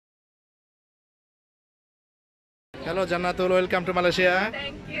Hello Jannatul, welcome to Malaysia.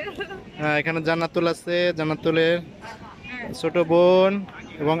 Thank you. হ্যাঁ, এখানে জান্নাতুল আছে, জান্নাতুলের ছোট বোন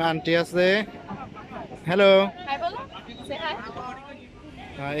এবং আন্টি আছে। হ্যালো। হাই বলো, সে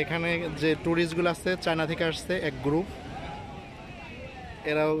হাই। এখানে যে ট্যুরিস্টগুলো আছে চায়না থেকে আসছে এক গ্রুপ,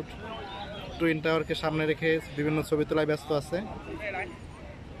 এরাও টুইন টাওয়ারকে সামনে রেখে বিভিন্ন ছবি তোলায় ব্যস্ত আছে।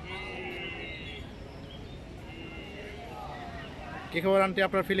 কি খবর আন্টি,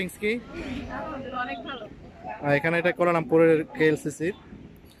 আপনার ফিলিংস কি? অনেক ভালো। এখানে এটা কোলালামপুরের কেএলসিসি,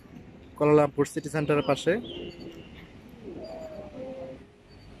 কোলালামপুর সিটি সেন্টারের পাশে।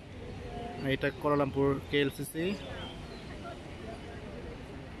 এটা Kuala Lumpur KLCC.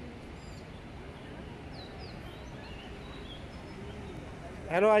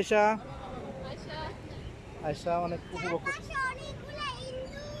 Hello Ayesha. Ayesha অনেক উপভোগ করছে।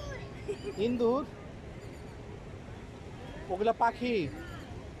 ইন্দুর, ওগুলা পাখি।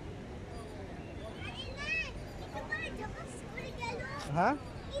 হ্যাঁ,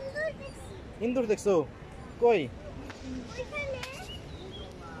 ইন্দুর দেখছো? কই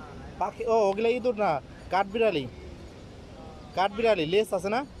পাখি? ও ওগুলা ইঁদুর না, কাঠবিড়ালি। কাঠবিড়ালি লেস আছে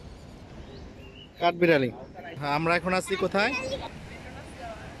না, কাঠবিড়ালি। হ্যাঁ, আমরা এখন আছি কোথায়?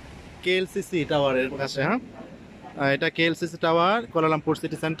 কেএলসিসি টাওয়ারের কাছে। হ্যাঁ, এটা KLCC tower, Kuala Lumpur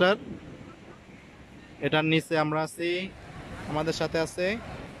city centre. এটার নিচে আমরা আছি। আমাদের সাথে আছে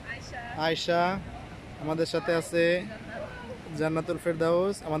আয়শা, আমাদের সাথে আছে জান্নাতুল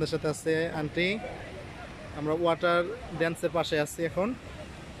ফেরদাউস, আমাদের সাথে আছে আন্টি। আমরা ওয়াটার ড্যান্সের পাশে আছি এখন।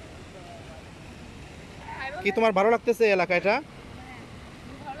 কি তোমার ভালো লাগতেছে এই এলাকাটা?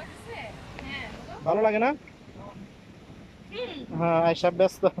 ভালো লাগে না? হ্যাঁ, আয়শা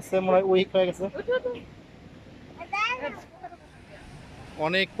ব্যস্ত আছে, মনে হয় উইক হয়ে গেছে।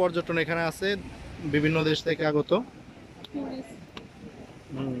 অনেক পর্যটন এখানে আছে, বিভিন্ন দেশ থেকে আগত।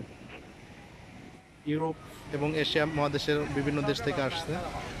 ইউরোপ এবং এশিয়া মহাদেশের বিভিন্ন দেশ থেকে আসছে।